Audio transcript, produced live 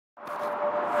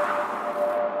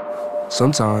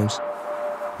Sometimes,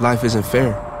 life isn't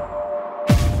fair.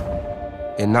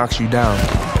 It knocks you down.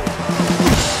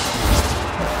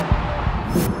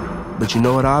 But you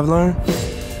know what I've learned?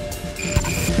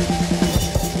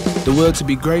 The will to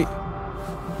be great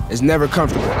is never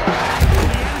comfortable.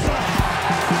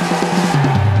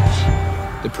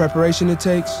 The preparation it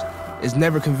takes is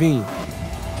never convenient.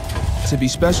 To be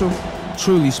special,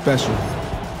 truly special,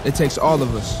 it takes all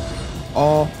of us,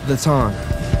 all the time.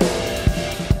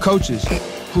 Coaches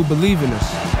who believe in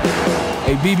us,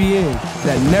 a BBN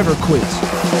that never quits.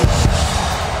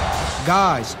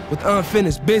 Guys with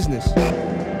unfinished business.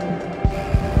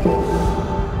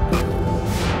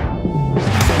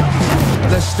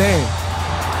 Let's stand.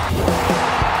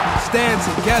 Stand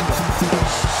together.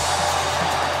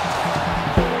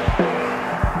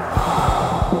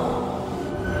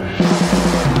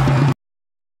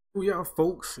 Who y'all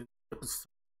folks? Episode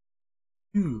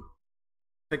 2.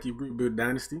 Teambuilder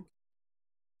Dynasty.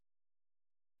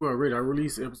 Well, I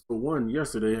released episode 1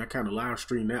 yesterday. I kind of live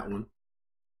streamed that one.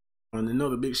 And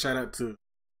another big shout out to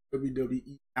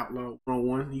WWE Outlaw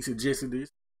 101. He suggested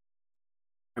this.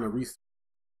 Kind of research,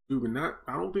 but not.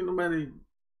 I don't think nobody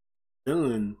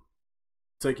done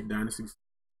Teambuilder Dynasty.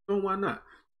 So why not?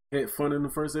 Had fun in the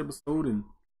first episode, and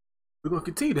we're gonna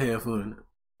continue to have fun.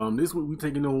 This week we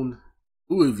taking on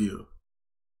Louisville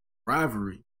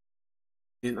rivalry,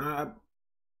 and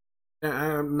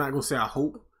I'm not gonna say I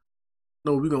hope.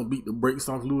 No, we're gonna beat the brakes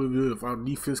off Louisville if our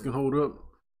defense can hold up.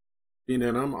 And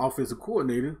then I'm offensive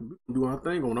coordinator. We can do our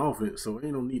thing on offense, so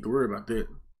ain't no need to worry about that.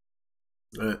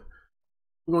 But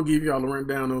we're gonna give y'all a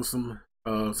rundown of some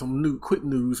new quick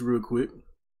news real quick.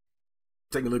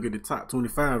 Take a look at the top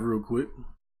 25 real quick.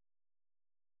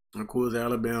 Of course,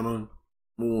 Alabama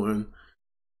 1,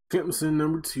 Clemson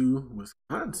number 2,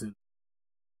 Wisconsin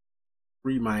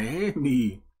 3,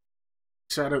 Miami.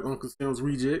 Shout out Uncle Sam's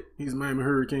reject. He's Miami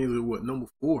Hurricanes at what, number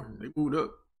 4? They moved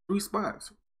up 3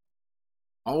 spots.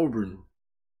 Auburn.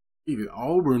 Even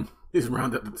Auburn is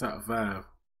round at the top 5.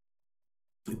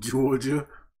 Georgia,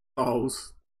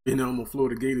 Sauce. And I'm a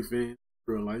Florida Gator fan,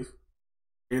 real life.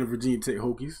 And a Virginia Tech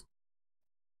Hokies.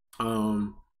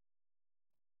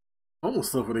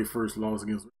 Almost suffered their first loss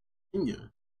against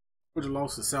Virginia. Georgia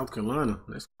lost to South Carolina.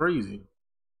 That's crazy.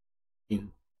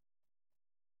 In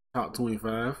top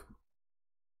 25.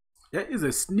 That is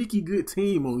a sneaky good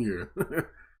team on here.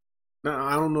 Now,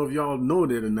 I don't know if y'all know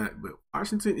that or not, but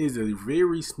Washington is a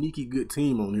very sneaky good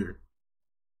team on here.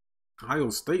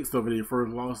 Ohio State suffered their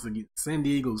first loss against San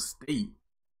Diego State.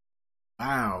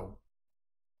 Wow.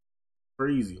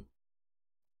 Crazy.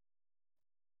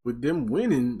 With them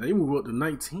winning, they move up to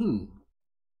 19.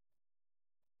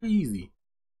 Crazy.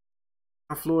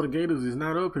 Our Florida Gators is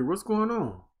not up here. What's going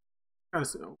on?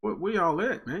 Where y'all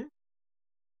at, man?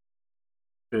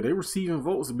 Yeah, they receiving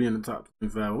votes to be in the top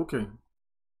 25. Okay.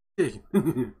 Yeah.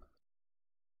 Give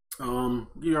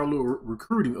y'all a little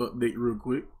recruiting update real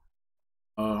quick.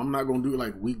 I'm not gonna do it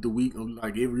like week to week. I'm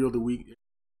like every other week.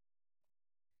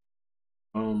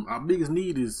 Our biggest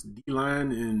need is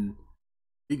D-line, and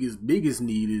biggest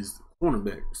need is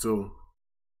cornerback. So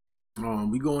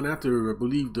we going after, I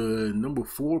believe, the number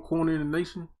 4 corner in the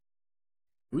nation.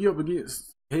 We up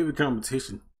against heavy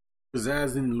competition.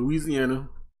 Resides in Louisiana.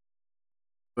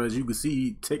 But as you can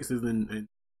see, Texas and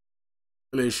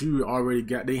LSU already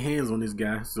got their hands on this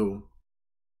guy. So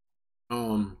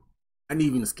I didn't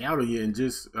even scout him yet, and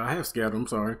I have scouted him, I'm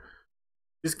sorry.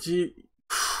 This kid,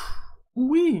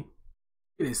 it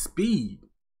is speed.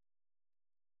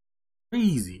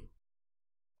 Crazy.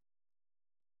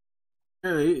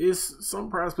 Yeah, it's some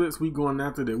prospects we going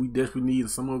after that we desperately need,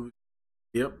 some of it.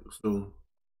 Yep. So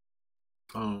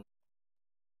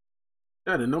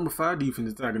yeah, the number 5 defense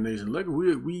in Tiger Nation.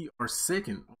 Luckily, we are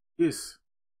second on this.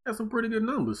 Got some pretty good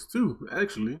numbers too,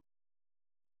 actually.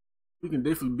 We can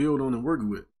definitely build on and work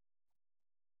with.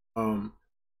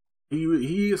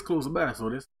 He is close by, so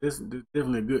that's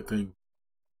definitely a good thing.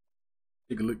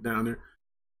 Take a look down there.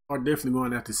 Are definitely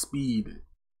going after speed,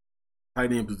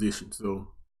 tight end position.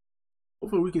 So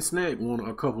hopefully we can snag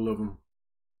a couple of them.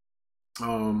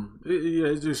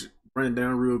 It's just running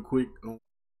down real quick on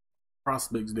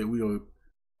prospects that we are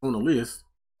on the list.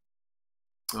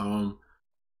 I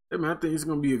think it's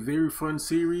gonna be a very fun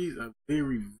series, a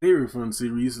very, very fun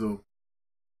series. So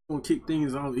we're gonna kick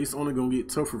things off. It's only gonna get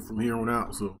tougher from here on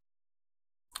out. So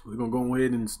we're gonna go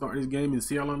ahead and start this game and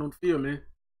see how long on the field, man.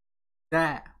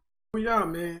 That for y'all,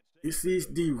 man. This is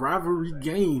the rivalry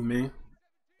game, man.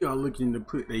 Y'all looking to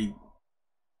put a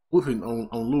whooping on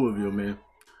Louisville, man.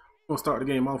 We're gonna start the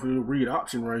game off with a read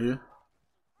option right here.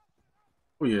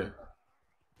 Oh yeah.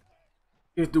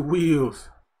 It's the wheels.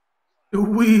 The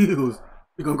wheels.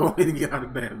 We're gonna go ahead and get out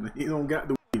of bed, man. He don't got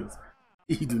the wheels.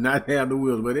 He do not have the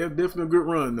wheels, but they're definitely a good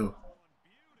run though.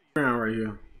 Ground right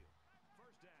here.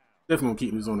 Definitely gonna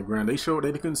keep this on the ground. They showed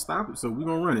that they couldn't stop it, so we're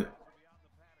gonna run it.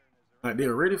 Like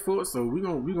they're ready for it, so we're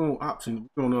gonna option,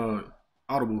 we're gonna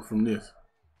audible from this.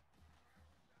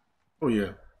 Oh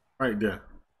yeah, right there.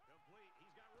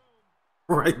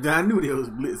 Right there, I knew they was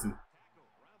blitzing.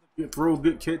 Good throw,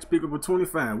 good catch, pick up a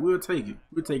 25. We'll take it.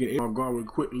 We'll take it. Our guard with a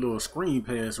quick little screen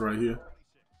pass right here.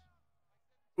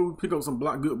 We'll pick up some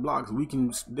good blocks. We can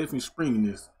definitely spring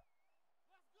this.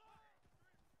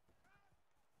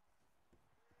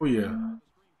 Oh yeah.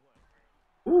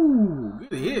 Ooh,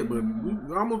 good hit, but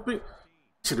we almost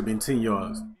should have been 10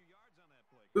 yards.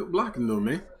 Good blocking though,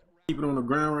 man. Keep it on the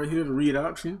ground right here. The read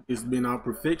option. It's been our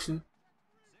perfection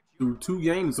through 2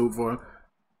 games so far.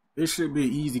 This should be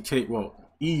an easy cakewalk.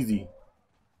 Easy.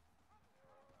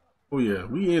 Oh yeah,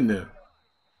 we in there.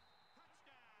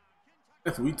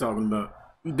 That's what we talking about.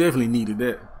 We definitely needed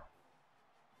that. It's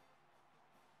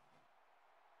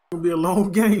gonna be a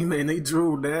long game, man. They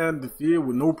drove down the field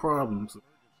with no problems.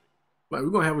 Like, we're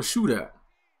gonna have a shootout.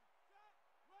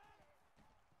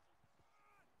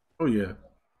 Oh yeah.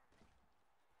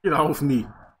 Get off me.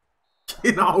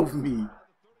 Get off me.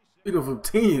 Pick up from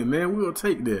 10, man. We'll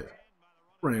take that.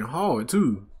 Ran hard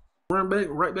too. Run back,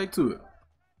 right back to it.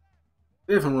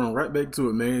 Definitely run right back to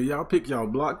it, man. Y'all pick y'all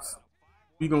blocks.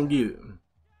 We gonna get it.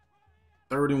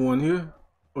 31 here.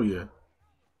 Oh yeah.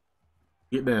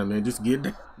 Get down, man. Just get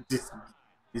down.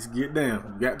 Just get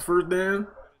down. You got the first down.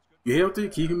 You healthy.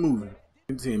 Keep it moving.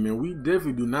 10, man. We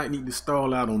definitely do not need to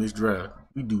stall out on this drive.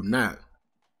 We do not.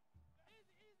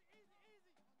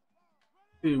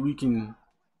 See, we can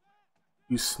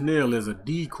use Snell as a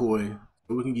decoy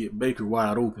so we can get Baker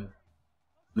wide open.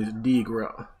 This dig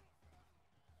route.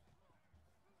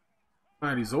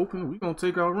 Somebody's open. We gonna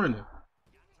take our running.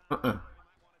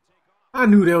 I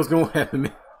knew that was gonna happen,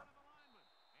 man.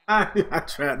 I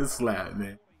tried to slide,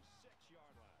 man.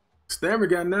 Stammer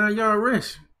got 9-yard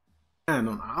rush. And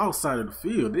on the outside of the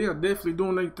field, they are definitely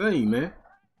doing their thing, man.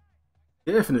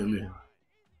 Definitely.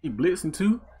 He blitzing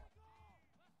too.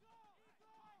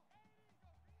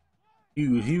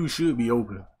 Hugh should be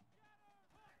open.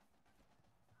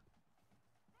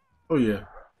 Oh yeah.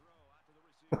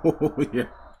 Oh yeah.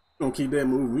 We're gonna keep that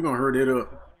moving. We're gonna hurry that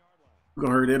up. We're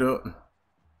gonna hurry that up.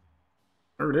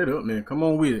 Hurry that up, man. Come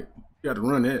on with it. You got to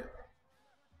run that.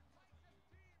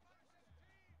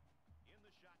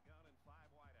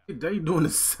 They doing the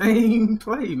same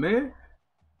play, man.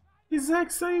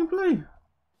 Exact same play.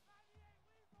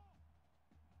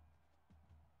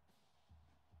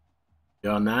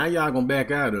 Y'all, now y'all gonna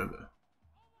back out of it.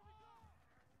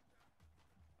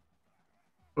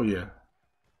 Oh yeah.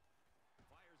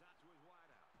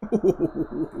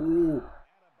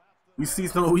 We see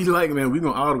something we like, man. We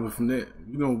gonna audible from that.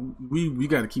 We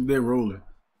gotta keep that rolling.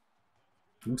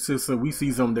 We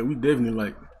see something that we definitely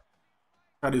like.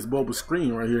 Got this bubble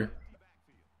screen right here.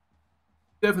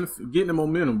 Definitely getting the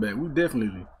momentum back. We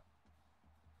definitely.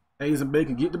 Hayes and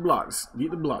Bacon, get the blocks.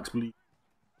 Get the blocks, please.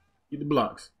 Get the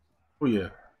blocks. Oh yeah.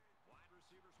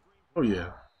 Oh yeah.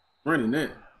 Running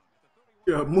that.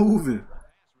 We are moving.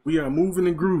 We are moving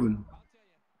and grooving.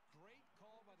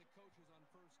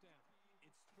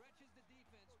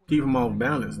 Keep them off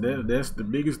balance. That's the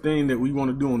biggest thing that we want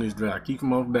to do on this drive. Keep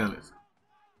them off balance.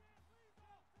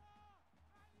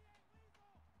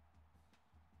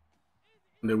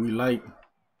 That we like.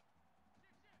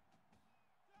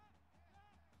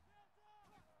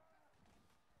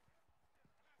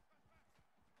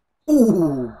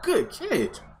 Ooh, good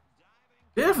catch.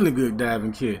 Definitely good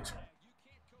diving catch.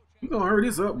 We gonna hurry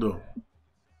this up though.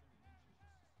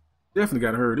 Definitely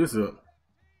gotta hurry this up.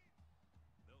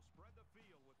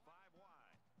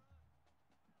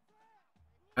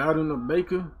 Out in the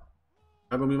Baker.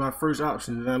 That's gonna be my first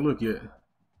option that I look at.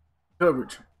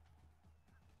 Coverage.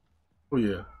 Oh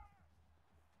yeah.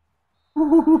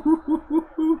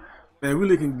 Man, we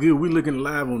looking good. We looking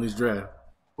live on this drive.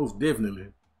 Most definitely.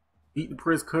 Beat the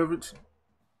press coverage.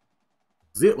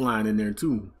 Zip line in there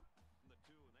too.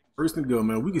 First and go,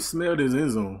 man. We can smell this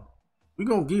end zone. We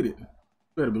gonna get it. You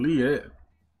better believe that.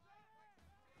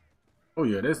 Oh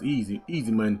yeah, that's easy.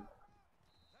 Easy money.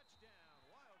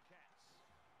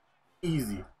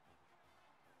 Easy.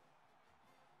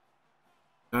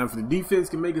 Now if the defense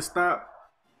can make a stop,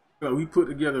 we put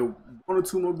together 1 or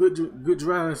 2 more good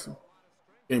drives,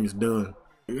 game is done.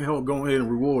 Help go ahead and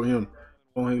reward him.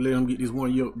 Go ahead and let him get this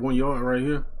 1 yard right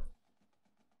here.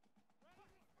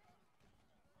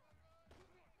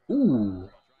 Ooh.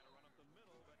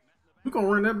 We're gonna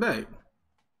run that back.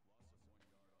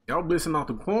 Y'all blitzing off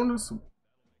the corners.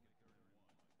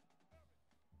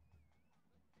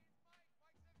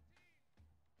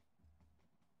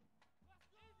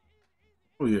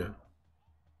 Oh yeah.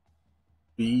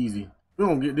 Be easy. If we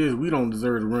don't get this, we don't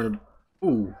deserve to run it.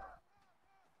 Ooh.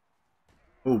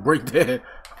 Oh, break that.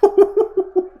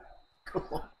 Come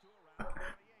on.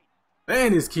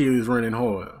 Man, this kid is running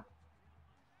hard.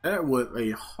 That was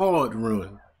a hard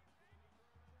run.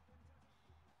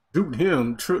 Duped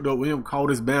him, tripped over him,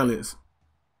 caught his balance.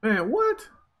 Man, what?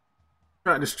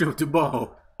 Tried to strip the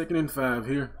ball. 2nd and 5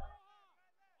 here.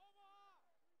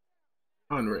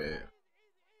 Conrad.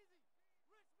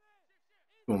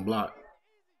 Gonna block.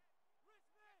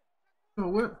 Oh,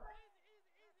 what?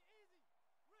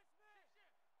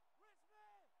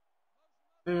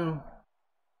 Damn.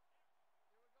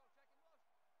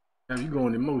 Now you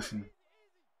going in motion.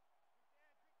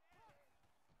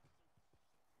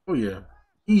 Oh yeah.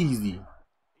 Easy.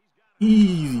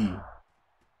 Easy.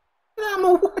 Get out of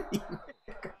my way.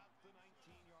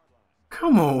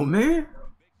 Come on, man.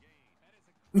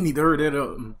 We need to hurry that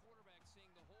up.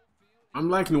 I'm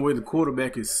liking the way the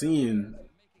quarterback is seeing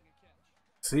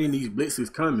these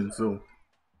blitzes coming, so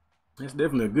that's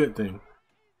definitely a good thing.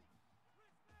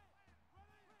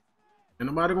 Ain't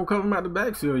nobody gonna cover him out the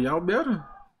backfield. Y'all better.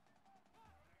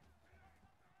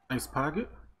 Nice pocket.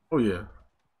 Oh yeah.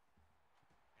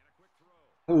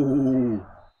 Oh.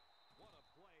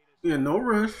 Yeah, no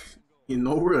rush. Yeah,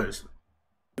 no rush.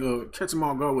 Catch him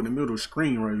off guard with the middle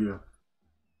screen right here.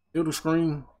 Middle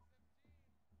screen.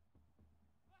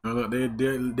 Now look, they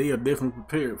are definitely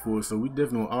prepared for it, so we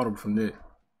definitely will audible from that.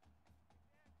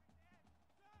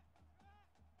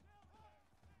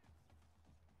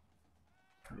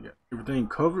 Yeah, everything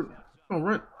covered. Oh,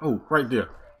 right. Oh, right there.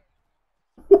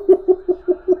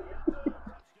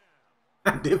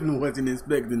 I definitely wasn't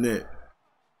expecting that.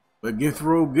 But good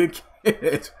throw, good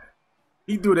catch.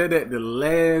 He threw that at the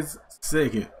last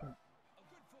second.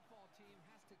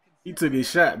 He took his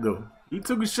shot though.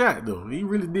 He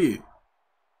really did.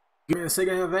 Man,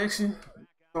 2nd half action.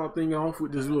 Start thing off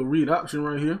with this little read option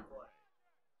right here.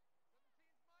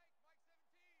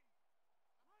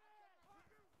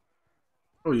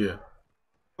 Oh yeah.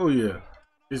 Oh yeah.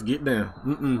 Just get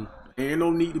down. Ain't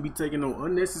no need to be taking no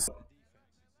unnecessary.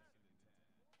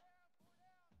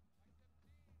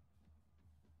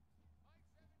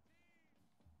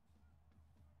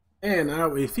 And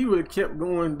if he would have kept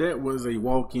going, that was a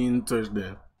walk-in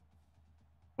touchdown.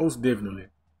 Most definitely.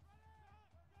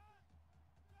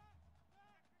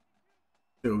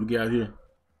 So we got here.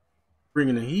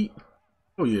 Bringing the heat.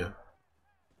 Oh yeah.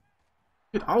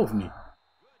 Get off me.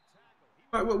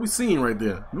 Like what we seeing right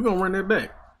there. We're gonna run that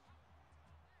back.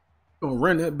 We're gonna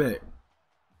run that back.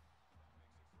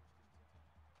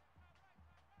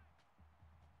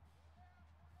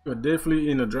 We're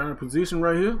definitely in a dry position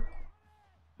right here.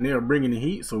 And they are bringing the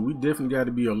heat, so we definitely got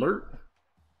to be alert.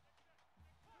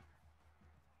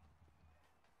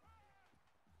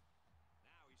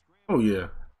 Oh yeah.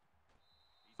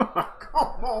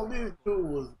 Come on, this dude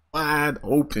was wide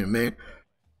open, man.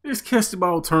 Just catch the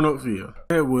ball, turn up field.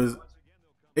 That was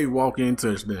a walk-in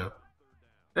touchdown.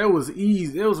 That was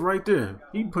easy. That was right there.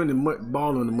 He putting the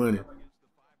ball on the money.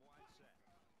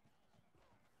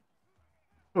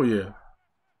 Oh yeah.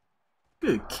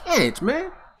 Good catch,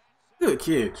 man. Good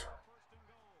catch.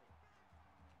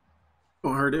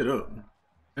 Gonna hurt it up.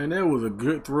 And that was a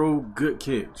good throw, good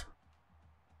catch.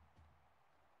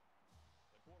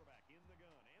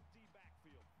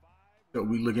 What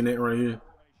we looking at right here.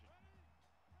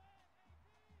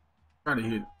 Try to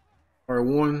hit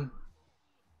R1.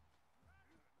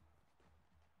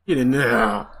 Get in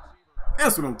there.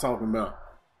 That's what I'm talking about.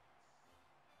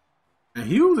 And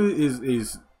Hughes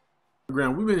is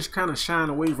ground. We've been kind of shying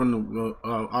away from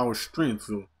our strength,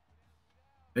 so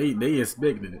they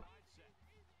expected it.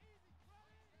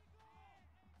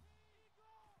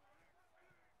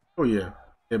 Oh yeah,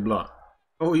 that block.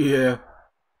 Oh yeah.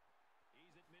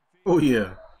 Oh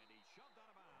yeah.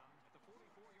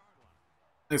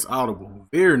 Nice audible.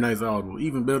 Very nice audible.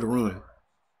 Even better run.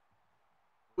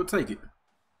 We'll take it.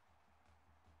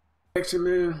 Action,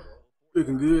 man.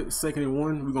 Looking good. 2nd and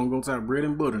 1. We're gonna go to our bread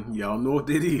and butter. Y'all know what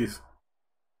that is.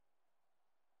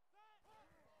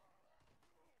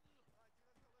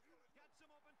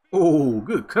 Oh,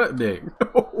 good cutback.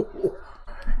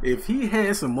 If he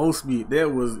had some more speed,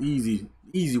 that was easy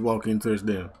walk-in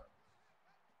touchdown.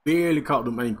 Barely caught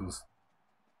them ankles.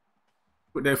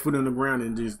 Put that foot on the ground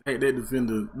and just had that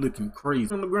defender looking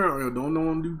crazy. On the ground, don't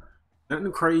know him do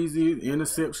nothing crazy,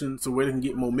 interception, so where they can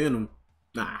get momentum.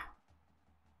 Nah.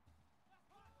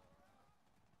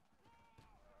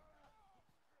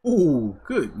 Ooh,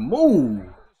 good move.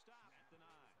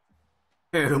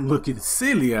 Had him looking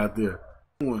silly out there.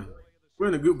 We're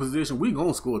in a good position. We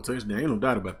gonna score a touchdown. Ain't no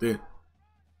doubt about that.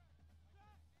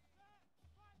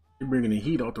 They're bringing the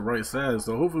heat off the right side,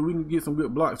 so hopefully we can get some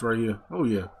good blocks right here. Oh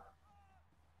yeah.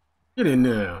 Get in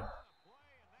there.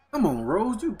 Come on,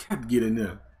 Rose. You got to get in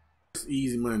there. It's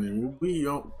easy money. We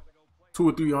are 2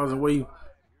 or 3 yards away.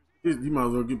 You might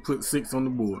as well get put 6 on the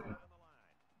board.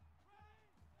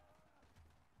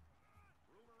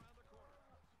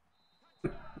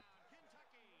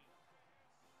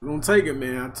 We're gonna take it,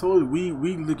 man. I told you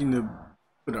we looking to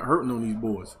put a hurting on these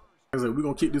boys. I was like, we're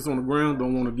gonna kick this on the ground.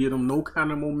 Don't want to give them no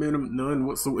kind of momentum, none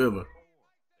whatsoever.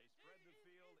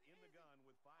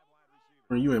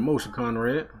 You in motion,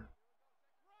 Conrad.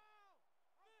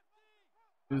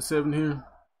 7 here.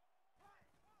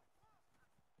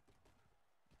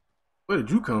 Where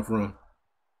did you come from?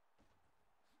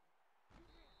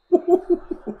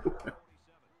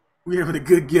 We having a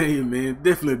good game, man.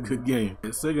 Definitely a good game.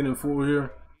 2nd and 4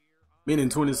 here.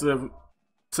 Minute 27.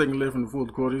 Second left in the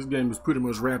 4th quarter. This game is pretty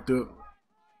much wrapped up.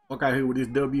 Walk out here with this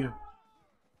W.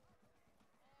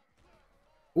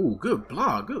 Ooh, good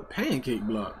block. Good pancake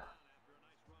block.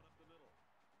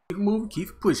 Keep moving.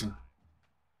 Keep pushing.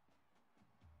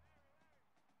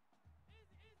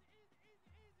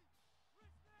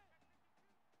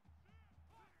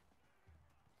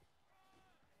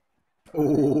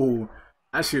 Oh,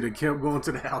 I should have kept going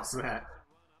to the outside.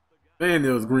 Man,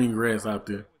 there was green grass out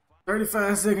there.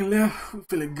 35 seconds left. We're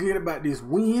feeling good about this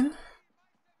win.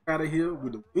 Out of here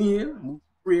with the win. Move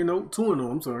 3-0,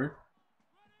 2-0, I'm sorry.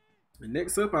 The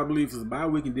next up, I believe, is a bye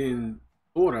week and then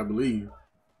Florida, I believe.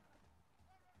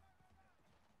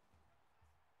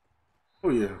 Oh,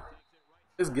 yeah.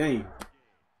 This game.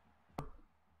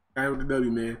 Guy with the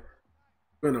W, man.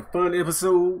 Been a fun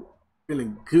episode.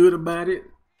 Feeling good about it.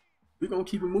 We're going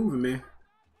to keep it moving, man.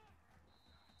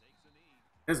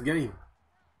 That's game.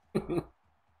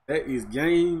 That is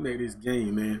game. That is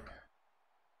game, man.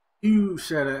 Huge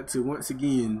shout out to, once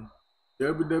again,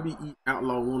 WWE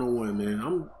Outlaw 101, man.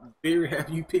 I'm very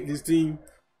happy you picked this team.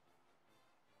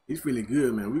 It's really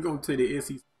good, man. We're going to take the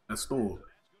SEC by storm.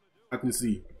 I can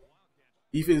see.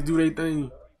 Defense do their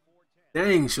thing.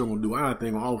 They ain't sure going to do our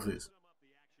thing on offense.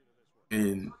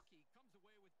 And,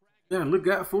 yeah, look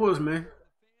out for us, man.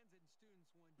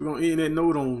 We're going to end that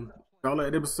note on y'all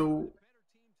like that episode.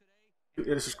 Hit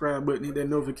that subscribe button, hit that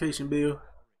notification bell.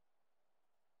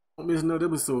 Don't miss another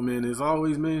episode, man. As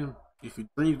always, man, if your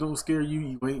dreams don't scare you,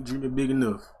 you ain't dreaming big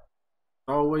enough.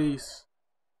 Always,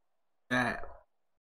 that.